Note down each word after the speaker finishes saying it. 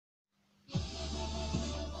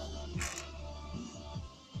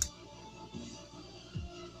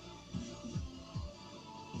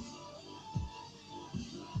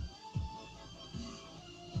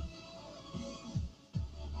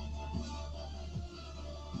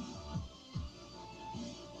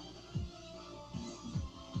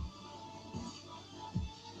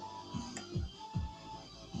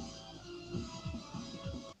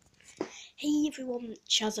Hey everyone,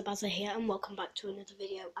 Shazabazza here and welcome back to another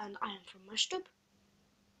video, and I am from Mashtub.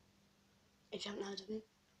 If you haven't heard of me,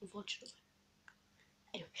 unfortunately.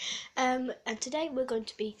 Anyway, and today we're going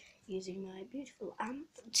to be using my beautiful amp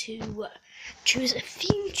to choose a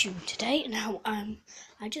theme tune today. Now,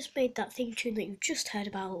 I just made that theme tune that you just heard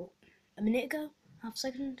about a minute ago, half a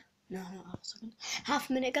second, no, not half a second, half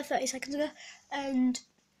a minute ago, 30 seconds ago, and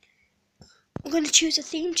I'm going to choose a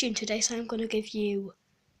theme tune today, so I'm going to give you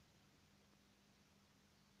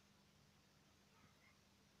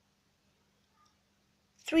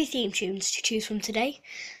 3 theme tunes to choose from today,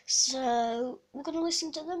 so we're going to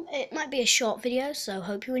listen to them. It might be a short video, so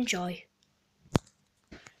hope you enjoy.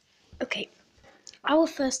 Okay, our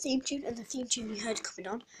first theme tune and the theme tune you heard coming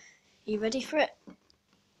on. Are you ready for it? Are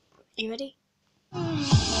you ready?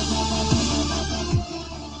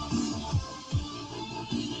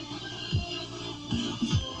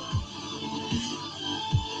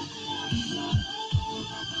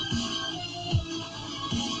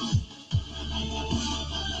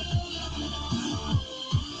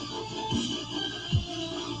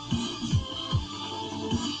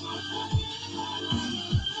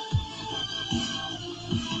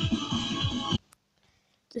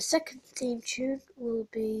 The second theme tune will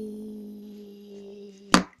be...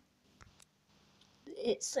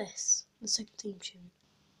 It's this, the second theme tune.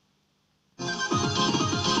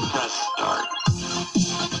 Press start.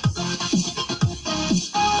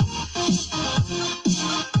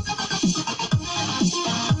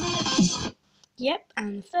 Yep,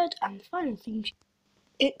 and the third and the final theme tune,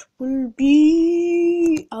 it will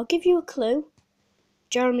be... I'll give you a clue.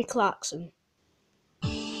 Jeremy Clarkson.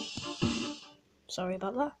 Sorry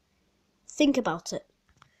about that. Think about it.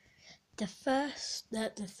 The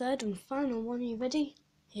third and final one. Are you ready?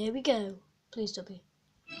 Here we go. Please, Dobby.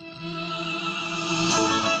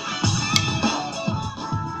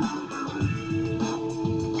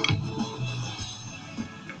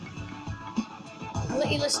 I'll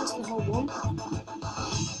let you listen to the whole one.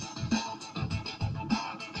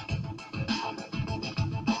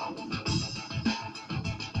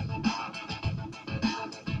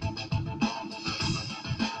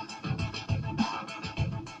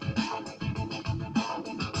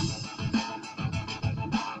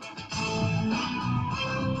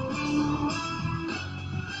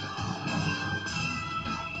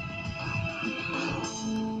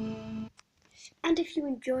 And if you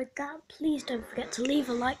enjoyed that, please don't forget to leave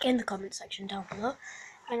a like in the comment section down below.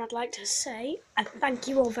 And I'd like to say, I thank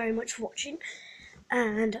you all very much for watching.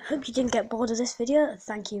 And I hope you didn't get bored of this video.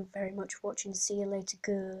 Thank you very much for watching. See you later.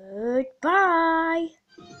 Goodbye.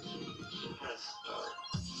 Press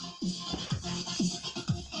start.